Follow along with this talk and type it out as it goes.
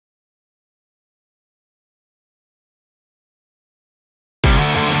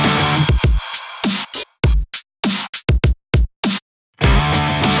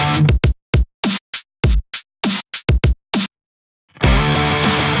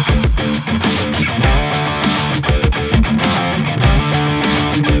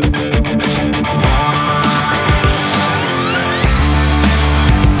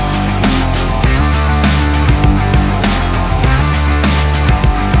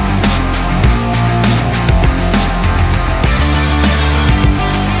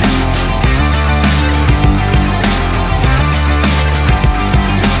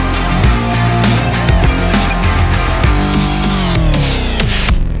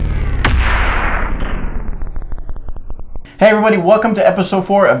Hey everybody, welcome to episode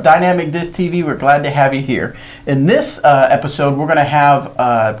 4 of Dynamic Discs TV. We're glad to have you here. In this episode, we're going to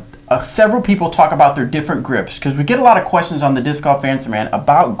have several people talk about their different grips, because we get a lot of questions on the Disc Golf Answer Man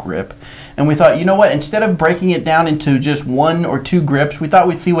about grip. And we thought, you know what, instead of breaking it down into just 1 or 2 grips, we thought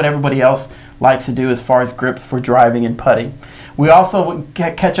we'd see what everybody else likes to do as far as grips for driving and putting. We also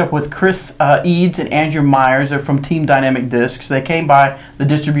catch up with Chris Eads and Andrea Meyers. They're from Team Dynamic Discs. They came by the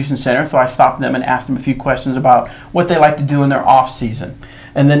distribution center, so I stopped them and asked them a few questions about what they like to do in their off season.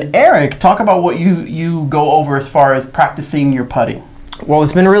 And then Eric, talk about what you go over as far as practicing your putting. Well,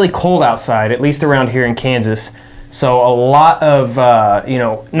 it's been really cold outside, at least around here in Kansas. So a lot of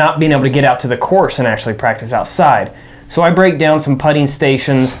not being able to get out to the course and actually practice outside. So I break down some putting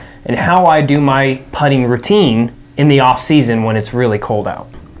stations and how I do my putting routine in the off season when it's really cold out.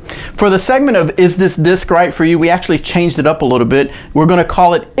 For the segment of Is This Disc Right For You, we actually changed it up a little bit. We're going to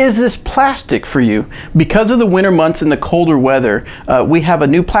call it Is This Plastic For You? Because of the winter months and the colder weather, we have a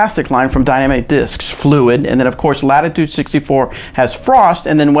new plastic line from Dynamic Discs, Fluid, and then of course Latitude 64 has Frost,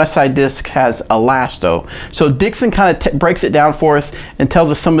 and then Westside Disc has Elasto. So Dixon kind of breaks it down for us and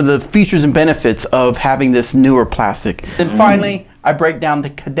tells us some of the features and benefits of having this newer plastic. And finally, I break down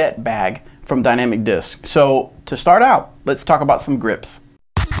the Cadet bag from Dynamic Disc. So to start out, let's talk about some grips.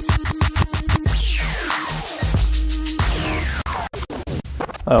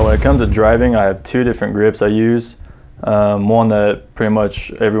 When it comes to driving, I have 2 different grips I use. One that pretty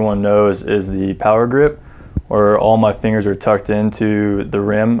much everyone knows is the power grip, where all my fingers are tucked into the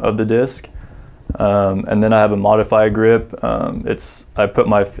rim of the disc. And then I have a modified grip. I put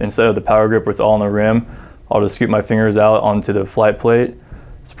instead of the power grip where it's all on the rim, I'll just scoop my fingers out onto the flight plate.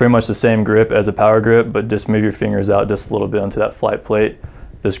 It's pretty much the same grip as a power grip, but just move your fingers out just a little bit onto that flight plate.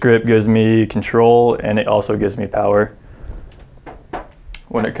 This grip gives me control and it also gives me power.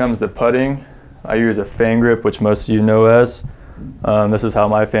 When it comes to putting, I use a fan grip, which most of you know as. This is how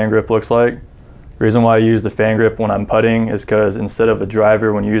my fan grip looks like. The reason why I use the fan grip when I'm putting is because instead of a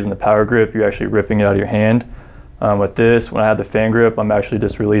driver, when you're using the power grip, you're actually ripping it out of your hand. With this, when I have the fan grip, I'm actually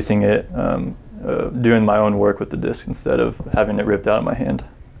just releasing it, doing my own work with the disc instead of having it ripped out of my hand.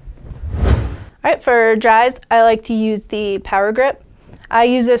 All right, for drives, I like to use the power grip. I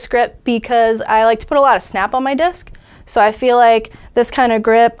use this grip because I like to put a lot of snap on my disc. So I feel like this kind of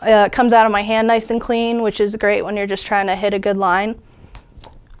grip comes out of my hand nice and clean, which is great when you're just trying to hit a good line.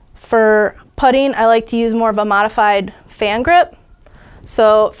 For putting, I like to use more of a modified fan grip.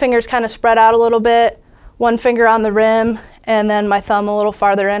 So fingers kind of spread out a little bit, 1 finger on the rim, and then my thumb a little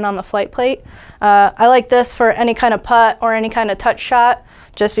farther in on the flight plate. I like this for any kind of putt or any kind of touch shot,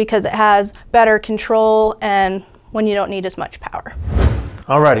 just because it has better control and when you don't need as much power.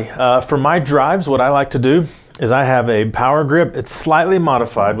 Alrighty, for my drives, what I like to do is I have a power grip. It's slightly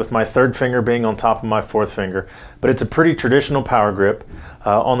modified with my 3rd finger being on top of my 4th finger, but it's a pretty traditional power grip.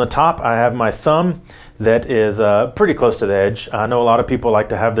 On the top, I have my thumb that is pretty close to the edge. I know a lot of people like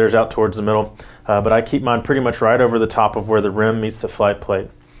to have theirs out towards the middle, but I keep mine pretty much right over the top of where the rim meets the flight plate.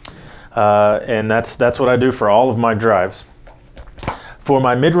 And that's what I do for all of my drives. For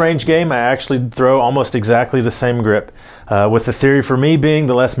my mid-range game, I actually throw almost exactly the same grip, with the theory for me being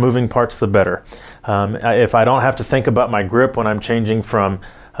the less moving parts, the better. If I don't have to think about my grip when I'm changing from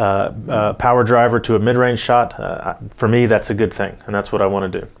power driver to a mid-range shot, for me that's a good thing, and that's what I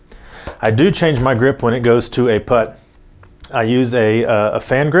want to do. I do change my grip when it goes to a putt. I use a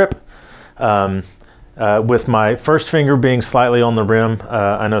fan grip, with my 1st finger being slightly on the rim.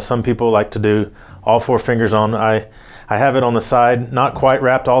 I know some people like to do all 4 fingers on. I have it on the side, not quite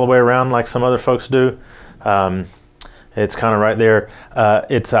wrapped all the way around like some other folks do. It's kind of right there.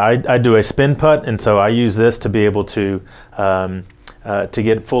 I do a spin putt, and so I use this to be able to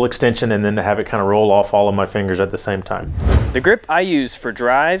get full extension and then to have it kind of roll off all of my fingers at the same time. The grip I use for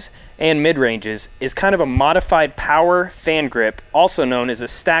drives and mid-ranges is kind of a modified power fan grip, also known as a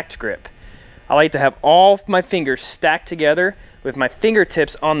stacked grip. I like to have all of my fingers stacked together with my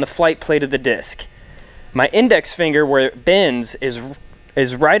fingertips on the flight plate of the disc. My index finger, where it bends,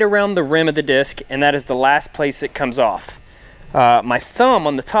 is right around the rim of the disc, and that is the last place it comes off. My thumb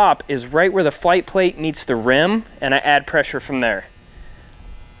on the top is right where the flight plate meets the rim, and I add pressure from there.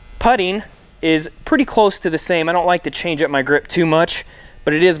 Putting is pretty close to the same. I don't like to change up my grip too much,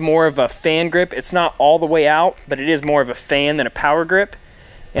 but it is more of a fan grip. It's not all the way out, but it is more of a fan than a power grip.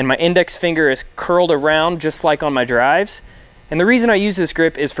 And my index finger is curled around just like on my drives. And the reason I use this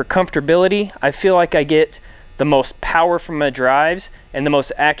grip is for comfortability. I feel like I get the most power from my drives and the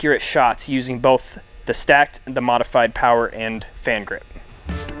most accurate shots using both the stacked, the modified power, and fan grip.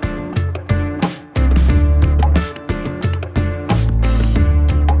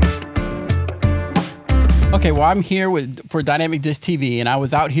 Okay, well, I'm here for Dynamic Disc TV, and I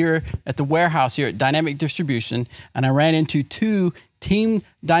was out here at the warehouse here at Dynamic Distribution, and I ran into two Team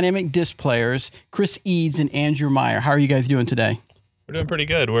Dynamic Disc players, Chris Eads and Andrea Meyers. How are you guys doing today? We're doing pretty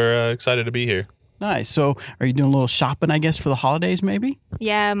good. We're excited to be here. Nice. So are you doing a little shopping, I guess, for the holidays maybe?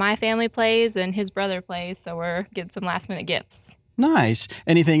 Yeah, my family plays and his brother plays, so we're getting some last-minute gifts. Nice.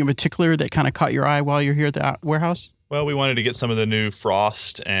 Anything in particular that kind of caught your eye while you're here at the warehouse? Well, we wanted to get some of the new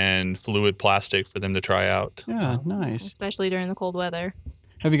frost and fluid plastic for them to try out. Yeah, nice. Especially during the cold weather.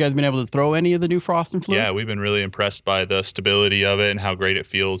 Have you guys been able to throw any of the new frost and fluid? Yeah, we've been really impressed by the stability of it and how great it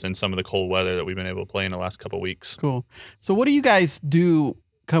feels in some of the cold weather that we've been able to play in the last couple of weeks. Cool. So what do you guys do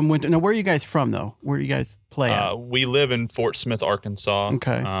come winter? Now, where are you guys from, though? Where do you guys play at? We live in Fort Smith, Arkansas.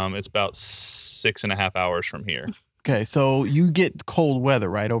 Okay. It's about 6.5 hours from here. Okay, so you get cold weather,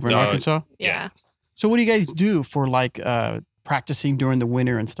 right, over in Arkansas? Yeah. So what do you guys do for, like, practicing during the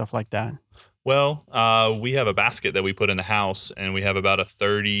winter and stuff like that? Well, we have a basket that we put in the house, and we have about a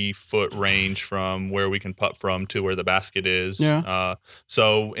 30-foot range from where we can putt from to where the basket is. Yeah.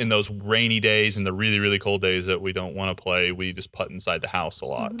 So in those rainy days and the really, really cold days that we don't want to play, we just putt inside the house a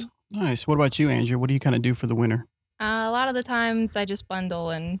lot. Mm-hmm. Nice. What about you, Andrea? What do you kind of do for the winter? A lot of the times I just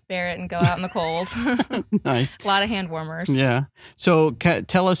bundle and bear it and go out in the cold. Nice. A lot of hand warmers. Yeah. So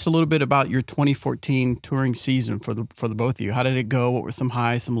tell us a little bit about your 2014 touring season for the both of you. How did it go? What were some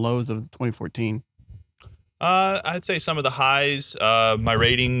highs, some lows of 2014? I'd say some of the highs. My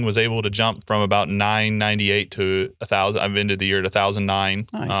rating was able to jump from about 998 to 1,000. I've ended the year at 1,009.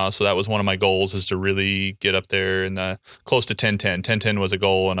 Nice. So that was one of my goals, is to really get up there in the close to 1010. 1010 was a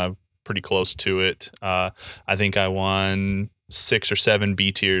goal, and I've pretty close to it. I think I won 6 or 7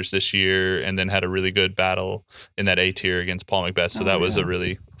 B tiers this year, and then had a really good battle in that A tier against Paul Macbeth. So that was a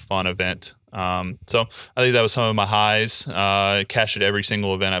really fun event. So I think that was some of my highs. Cashed at every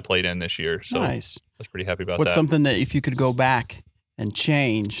single event I played in this year. So nice. I was pretty happy about What's that. something that if you could go back and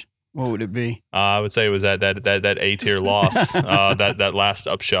change, what would it be? I would say it was that A tier loss, that last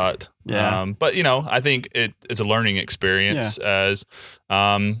upshot. Yeah. But I think it's a learning experience. As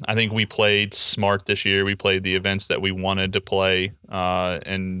I think we played smart this year. We played the events that we wanted to play,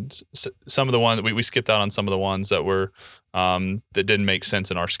 and some of the ones we skipped out on some of the ones that were that didn't make sense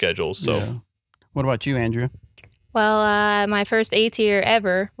in our schedules. So, What about you, Andrea? Well, my first A tier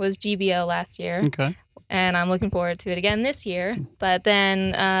ever was GBO last year. Okay. And I'm looking forward to it again this year. But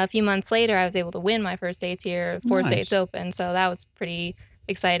then a few months later, I was able to win my first A tier, Four States Open. So that was a pretty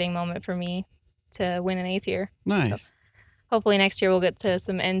exciting moment for me to win an A tier. Nice. So hopefully next year we'll get to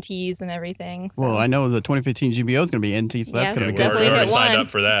some NTs and everything. So. Well, I know the 2015 GBO is going to be NT, so that's going to be good. We're already signed one. up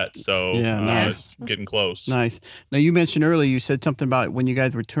for that. So nice. It's getting close. Nice. Now, you mentioned earlier, you said something about when you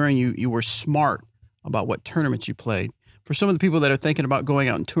guys were touring, you were smart about what tournaments you played. For some of the people that are thinking about going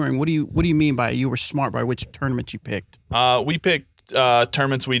out and touring, what do you mean by you were smart by which tournaments you picked? We picked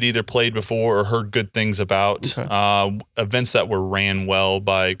tournaments we'd either played before or heard good things about. Okay. Events that were ran well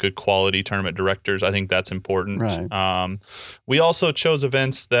by good quality tournament directors. I think that's important. Right. We also chose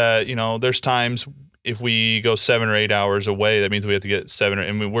events that, there's times if we go 7 or 8 hours away, that means we have to get 7 or,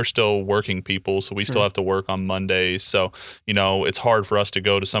 I mean, we're still working people, so we still have to work on Mondays. So, it's hard for us to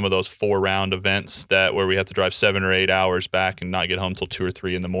go to some of those 4-round events where we have to drive 7 or 8 hours back and not get home till 2 or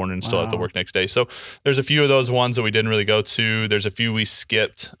 3 in the morning and still have to work next day. So there's a few of those ones that we didn't really go to. There's a few we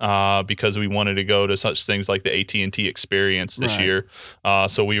skipped because we wanted to go to such things like the AT&T experience this year.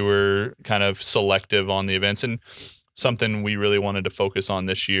 So we were kind of selective on the events. And something we really wanted to focus on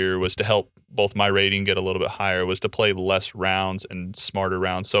this year was to help both my rating get a little bit higher, was to play less rounds and smarter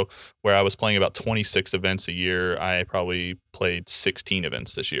rounds. So where I was playing about 26 events a year, I probably played 16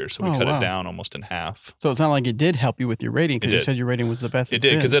 events this year. So we cut it down almost in half. So it's not like it did help you with your rating, because you said your rating was the best. It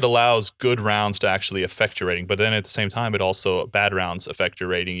did, because it allows good rounds to actually affect your rating. But then at the same time, it also, bad rounds affect your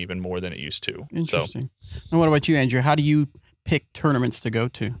rating even more than it used to. Interesting. And what about you, Andrea? How do you pick tournaments to go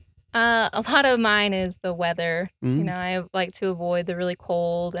to? A lot of mine is the weather. I like to avoid the really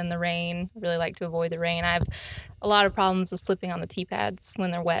cold and the rain. I really like to avoid the rain. I have a lot of problems with slipping on the tee pads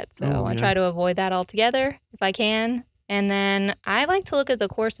when they're wet. So I try to avoid that altogether if I can. And then I like to look at the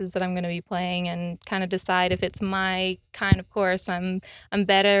courses that I'm going to be playing and kind of decide if it's my kind of course. I'm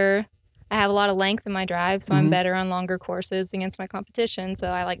better. I have a lot of length in my drive, so I'm better on longer courses against my competition. So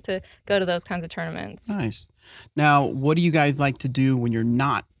I like to go to those kinds of tournaments. Nice. Now, what do you guys like to do when you're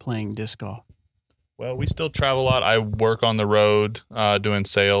not playing disc golf? Well, we still travel a lot. I work on the road doing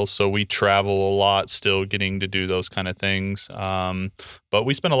sales, so we travel a lot, still getting to do those kind of things. But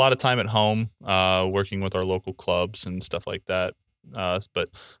we spend a lot of time at home working with our local clubs and stuff like that. But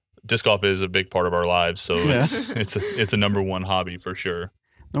disc golf is a big part of our lives, so it's a number one hobby for sure.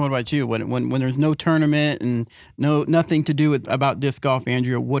 And what about you? When there's no tournament and nothing to do about disc golf,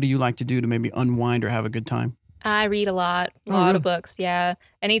 Andrea, what do you like to do to maybe unwind or have a good time? I read a lot of books. Yeah,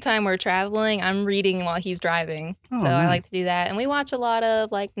 anytime we're traveling, I'm reading while he's driving. So I like to do that, and we watch a lot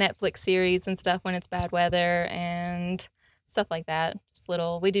of like Netflix series and stuff when it's bad weather and stuff like that. Just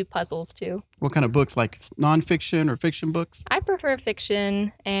we do puzzles too. What kind of books, like nonfiction or fiction books? I prefer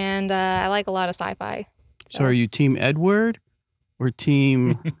fiction, and I like a lot of sci-fi. So are you Team Edward or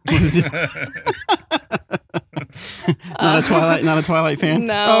Team? What is it? Not a Twilight fan?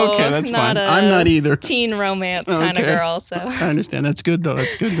 No. Okay, that's fine. I'm not either. Teen romance kind of girl. So I understand. That's good though.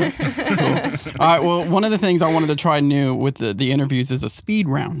 Cool. All right. Well, one of the things I wanted to try new with the interviews is a speed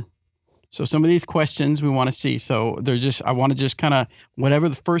round. So some of these questions we want to see. So I want to just kind of whatever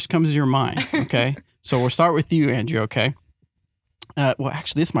the first comes to your mind. Okay. So we'll start with you, Andrea. Okay. Well,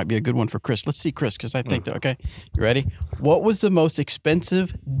 actually, this might be a good one for Chris. Let's see Chris, because I think that. Okay. You ready? What was the most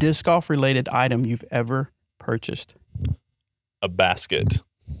expensive disc golf related item you've ever purchased? A basket.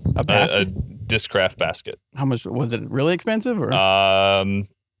 A basket? A Discraft basket. How much was it? Really expensive or?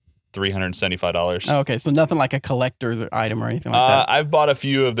 $375. Oh, okay, so nothing like a collector's item or anything like that. I've bought a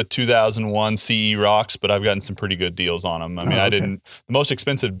few of the 2001 CE rocks, but I've gotten some pretty good deals on them. I mean, The most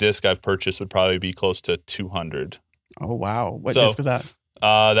expensive disc I've purchased would probably be close to $200. Oh wow! What disc was that?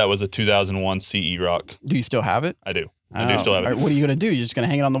 That was a 2001 CE rock. Do you still have it? I do. I do still have it. Right, what are you gonna do? You're just gonna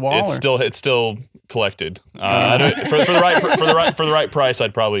hang it on the wall? It's still collected. For the right price,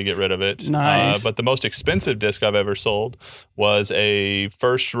 I'd probably get rid of it. Nice. But the most expensive disc I've ever sold was a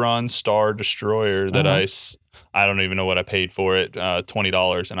first run Star Destroyer that I don't even know what I paid for it.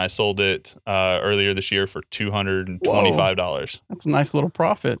 $20, and I sold it earlier this year for $225. That's a nice little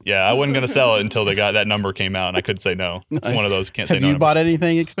profit. Yeah, I wasn't gonna sell it until that number came out, and I couldn't say no. It's one of those can't say no. Have you bought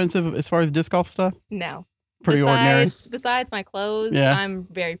anything expensive as far as disc golf stuff? No. Pretty ordinary. Besides my clothes, I'm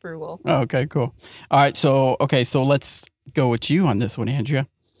very frugal. Oh, okay, cool. All right, so let's go with you on this one, Andrea.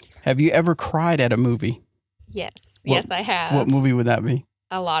 Have you ever cried at a movie? Yes, yes, I have. What movie would that be?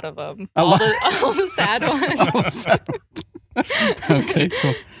 A lot of them. All the sad ones. All the sad ones. Okay,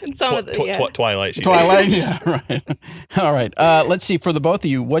 cool. Some of the, Twilight. Twilight, yeah, right. All right. Let's see, for the both of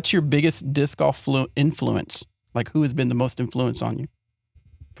you, what's your biggest disc golf influence? Like, who has been the most influence on you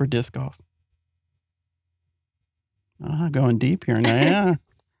for disc golf? Going deep here now. Yeah.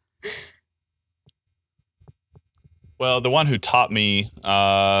 Well, the one who taught me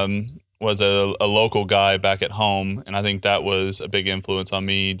was a local guy back at home, and I think that was a big influence on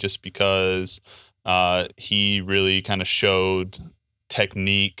me just because he really kind of showed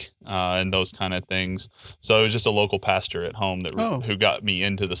technique and those kind of things. So it was just a local pastor at home who got me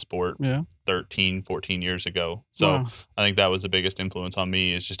into the sport 13, 14 years ago. So I think that was the biggest influence on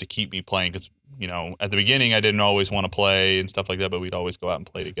me, is just to keep me playing, because at the beginning I didn't always want to play and stuff like that, but we'd always go out and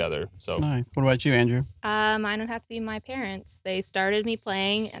play together. So nice. What about you, Andrew? Mine would have to be my parents. They started me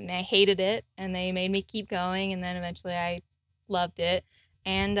playing and I hated it, and they made me keep going, and then eventually I loved it.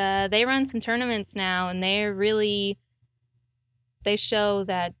 And they run some tournaments now, and they show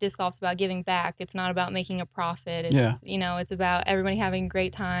that disc golf's about giving back. It's not about making a profit. It's it's about everybody having a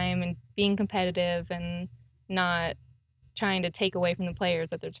great time and being competitive and not trying to take away from the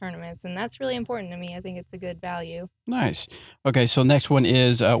players at their tournaments. And that's really important to me. I think it's a good value. Nice. Okay, so next one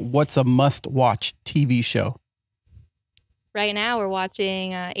is what's a must-watch TV show? Right now we're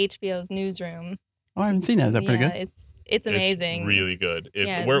watching HBO's Newsroom. Oh, I haven't seen that. Is that pretty good? It's amazing. It's really good.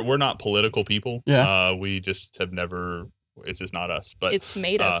 We're not political people. Yeah. We just have never. It's just not us. But it's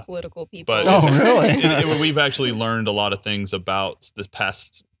made us political people. But really? We've actually learned a lot of things about the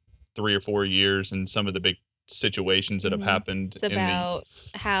past 3 or 4 years and some of the big situations that have happened. It's about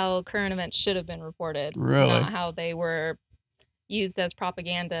how current events should have been reported. Really? Not how they were used as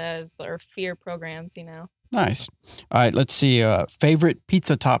propaganda or fear programs, Nice. All right, let's see. Favorite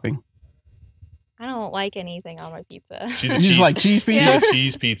pizza topping? I don't like anything on my pizza. She's you just like cheese pizza? She's a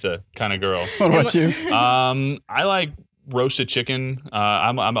cheese pizza kind of girl. What about you? I like roasted chicken.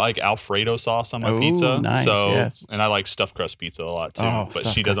 I'm like Alfredo sauce on my pizza. Nice, yes. And I like stuffed crust pizza a lot too. Oh, but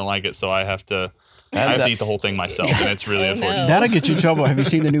she doesn't like it, so I have to eat the whole thing myself, and it's really unfortunate. That'll get you in trouble. Have you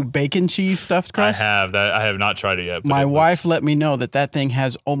seen the new bacon cheese stuffed crust? I have. I have not tried it yet. My wife let me know that thing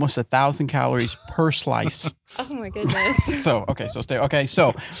has almost 1,000 calories per slice. Oh my goodness.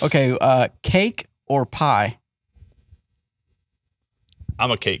 Cake or pie?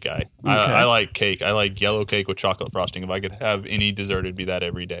 I'm a cake guy. Okay. I like cake. I like yellow cake with chocolate frosting. If I could have any dessert, it'd be that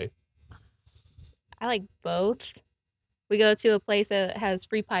every day. I like both. We go to a place that has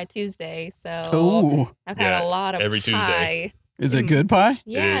Free Pie Tuesday, so I've had a lot of every pie. Is it good pie?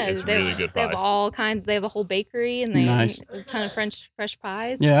 Yeah, it's really good They have pie. all kinds. They have a whole bakery, and they Nice. have a ton of fresh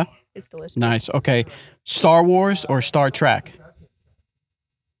pies. Yeah. It's delicious. Nice. Okay. Star Wars or Star Trek?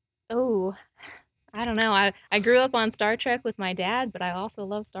 Oh, I don't know. I grew up on Star Trek with my dad, but I also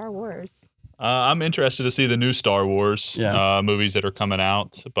love Star Wars. I'm interested to see the new Star Wars movies that are coming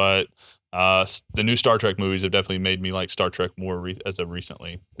out, but the new Star Trek movies have definitely made me like Star Trek more as of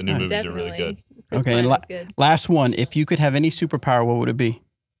recently. The new movies are really good. Okay, and last one. If you could have any superpower, what would it be?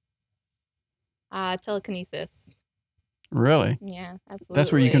 Telekinesis. Really? Yeah, absolutely.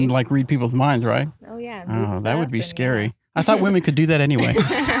 That's where you can like read people's minds, right? Oh yeah. Oh, that would be scary. I thought women could do that anyway.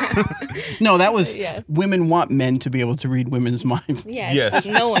 No, that was women want men to be able to read women's minds. Yes.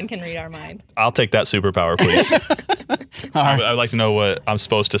 No one can read our mind. I'll take that superpower, please. I'd like to know what I'm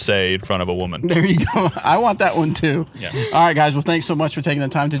supposed to say in front of a woman. There you go. I want that one too. Yeah. All right, guys. Well, thanks so much for taking the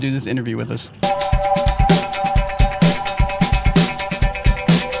time to do this interview with us.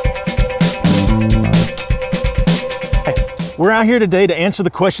 We're out here today to answer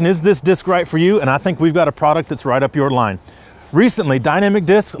the question, is this disc right for you? And I think we've got a product that's right up your line. Recently, Dynamic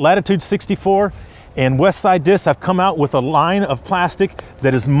Discs, Latitude 64, and Westside Discs have come out with a line of plastic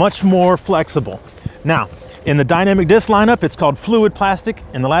that is much more flexible. Now, in the Dynamic Disc lineup, it's called Fluid Plastic.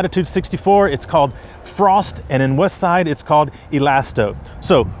 In the Latitude 64, it's called Frost. And in Westside, it's called Elasto.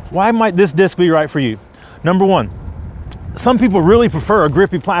 So, why might this disc be right for you? Number one, some people really prefer a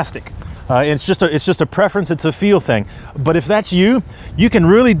grippy plastic. It's just a preference, it's a feel thing. But if that's you, you can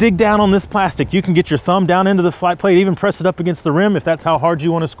really dig down on this plastic. You can get your thumb down into the flight plate, even press it up against the rim if that's how hard you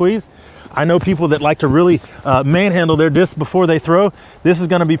want to squeeze. I know people that like to really manhandle their discs before they throw. This is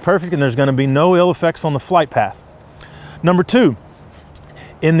going to be perfect, and there's going to be no ill effects on the flight path. Number two,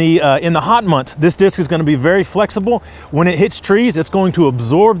 in the hot months, this disc is going to be very flexible. When it hits trees, it's going to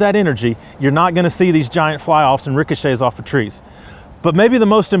absorb that energy. You're not going to see these giant fly-offs and ricochets off of trees. But maybe the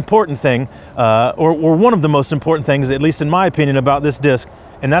most important thing, or one of the most important things, at least in my opinion, about this disc,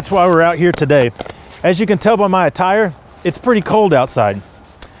 and that's why we're out here today. As you can tell by my attire, it's pretty cold outside.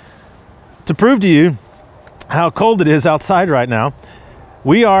 To prove to you how cold it is outside right now,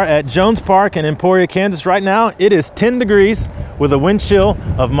 we are at Jones Park in Emporia, Kansas right now. It is 10 degrees with a wind chill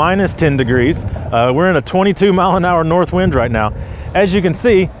of minus 10 degrees. We're in a 22-mile-an-hour north wind right now. As you can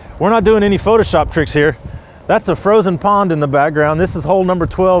see, we're not doing any Photoshop tricks here. That's a frozen pond in the background. This is hole number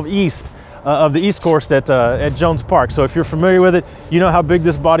 12 east of the East Course at Jones Park. So if you're familiar with it, you know how big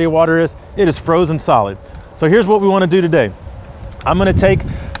this body of water is. It is frozen solid. So here's what we want to do today. I'm going to take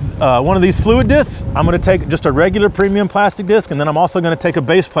one of these fluid discs. I'm going to take just a regular premium plastic disc, and then I'm also going to take a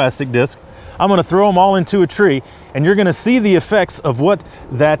base plastic disc. I'm going to throw them all into a tree, and you're going to see the effects of what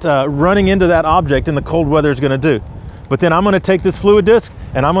that running into that object in the cold weather is going to do. But then I'm going to take this fluid disc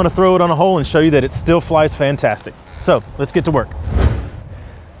and I'm going to throw it on a hole and show you that it still flies fantastic. So let's get to work.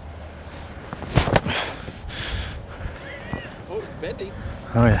 Oh, it's bendy.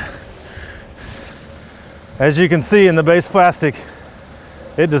 Oh yeah. As you can see in the base plastic,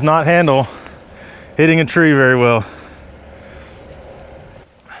 it does not handle hitting a tree very well.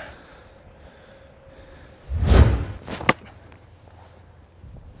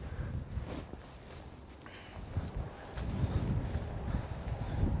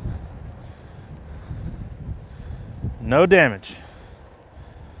 No damage.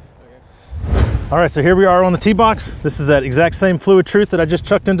 All right, so here we are on the tee box. This is that exact same Fluid Truth that I just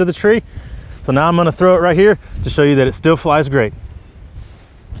chucked into the tree. So now I'm going to throw it right here to show you that it still flies great.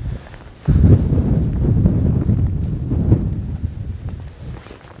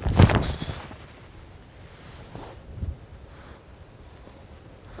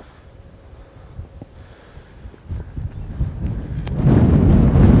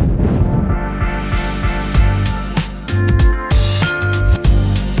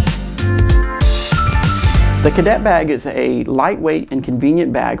 The Cadet bag is a lightweight and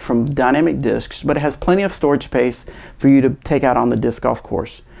convenient bag from Dynamic Discs, but it has plenty of storage space for you to take out on the disc golf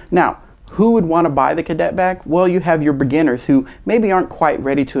course. Now, who would want to buy the Cadet bag? Well, you have your beginners who maybe aren't quite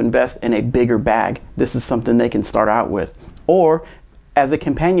ready to invest in a bigger bag. This is something they can start out with. Or as a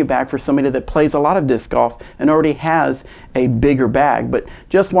companion bag for somebody that plays a lot of disc golf and already has a bigger bag, but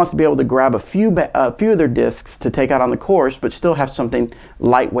just wants to be able to grab a few of their discs to take out on the course, but still have something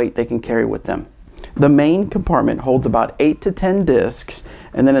lightweight they can carry with them. The main compartment holds about 8 to 10 discs,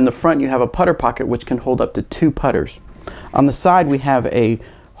 and then in the front you have a putter pocket which can hold up to 2 putters. On the side we have a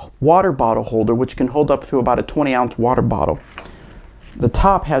water bottle holder which can hold up to about a 20-ounce water bottle. The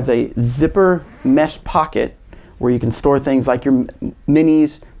top has a zipper mesh pocket where you can store things like your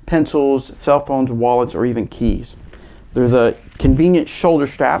minis, pencils, cell phones, wallets, or even keys. There's a convenient shoulder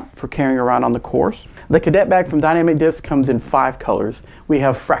strap for carrying around on the course. The Cadet bag from Dynamic Discs comes in 5 colors. We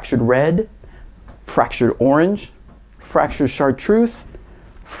have fractured red, fractured orange, fractured chartreuse,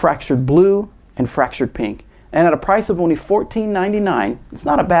 fractured blue, and fractured pink. And at a price of only $14.99, it's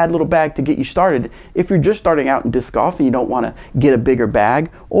not a bad little bag to get you started if you're just starting out in disc golf and you don't want to get a bigger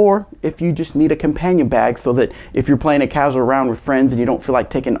bag, or if you just need a companion bag so that if you're playing a casual round with friends and you don't feel like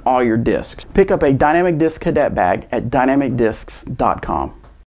taking all your discs. Pick up a Dynamic Disc Cadet bag at dynamicdiscs.com.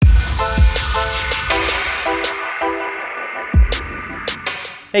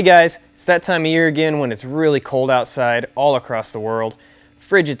 Hey guys, it's that time of year again when it's really cold outside all across the world,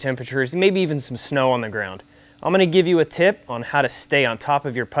 frigid temperatures, maybe even some snow on the ground. I'm going to give you a tip on how to stay on top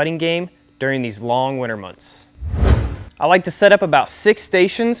of your putting game during these long winter months. I like to set up about 6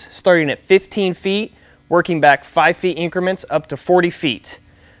 stations starting at 15 feet, working back 5 feet increments up to 40 feet.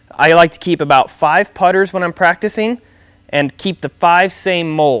 I like to keep about 5 putters when I'm practicing and keep the 5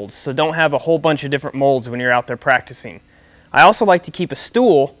 same molds, so don't have a whole bunch of different molds when you're out there practicing. I also like to keep a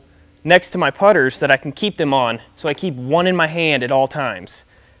stool next to my putters that I can keep them on, so I keep one in my hand at all times.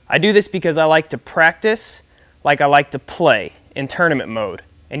 I do this because I like to practice like I like to play in tournament mode,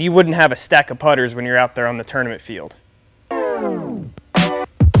 and you wouldn't have a stack of putters when you're out there on the tournament field.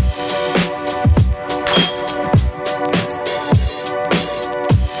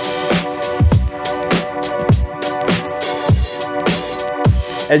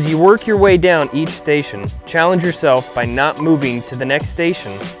 As you work your way down each station, challenge yourself by not moving to the next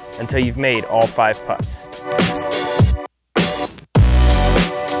station until you've made all 5 putts.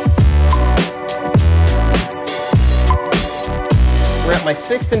 We're at my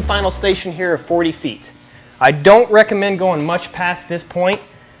 6th and final station here of 40 feet. I don't recommend going much past this point,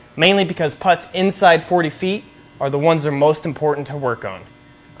 mainly because putts inside 40 feet are the ones that are most important to work on.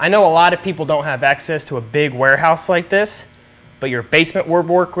 I know a lot of people don't have access to a big warehouse like this, but your basement will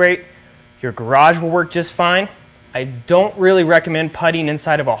work great, your garage will work just fine. I don't really recommend putting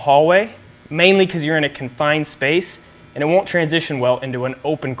inside of a hallway, mainly because you're in a confined space and it won't transition well into an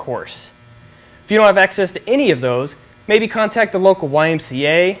open course. If you don't have access to any of those, maybe contact the local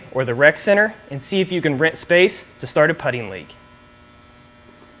YMCA or the rec center and see if you can rent space to start a putting league.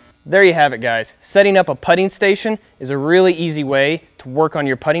 There you have it, guys. Setting up a putting station is a really easy way to work on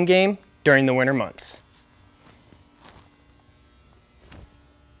your putting game during the winter months.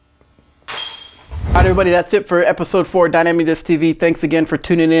 All right, everybody, that's it for episode 4 of Dynamic Discs TV. Thanks again for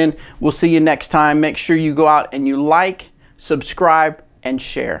tuning in. We'll see you next time. Make sure you go out and you like, subscribe, and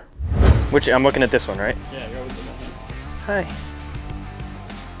share. Which, I'm looking at this one, right? Yeah, you're always looking at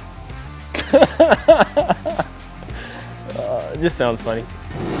Hi. It just sounds funny.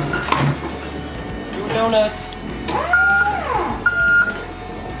 You donuts.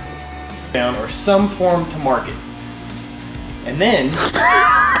 Down or some form to market. And then,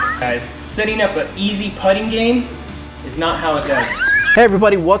 guys, setting up an easy putting game is not how it does. Hey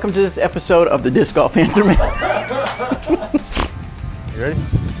everybody, welcome to this episode of the Disc Golf Answer Man. You ready?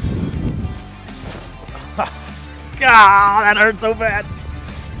 God, that hurt so bad.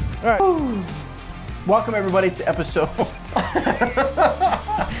 All right. Welcome everybody to episode.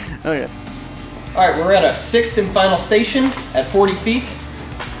 Okay. All right, we're at a 6th and final station at 40 feet.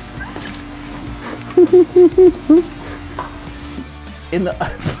 In the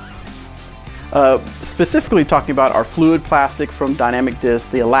specifically talking about our fluid plastic from Dynamic Discs,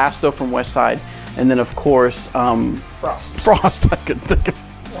 the Elasto from Westside, and then of course Frost. I couldn't think of.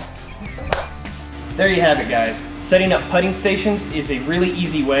 There you have it, guys. Setting up putting stations is a really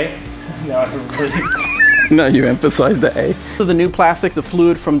easy way. No, you emphasized the A. So the new plastic, the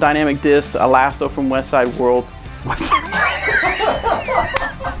fluid from Dynamic Discs, Elasto from Westside World.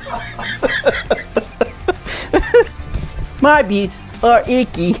 My beats are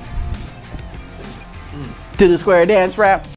icky. To the square dance rap.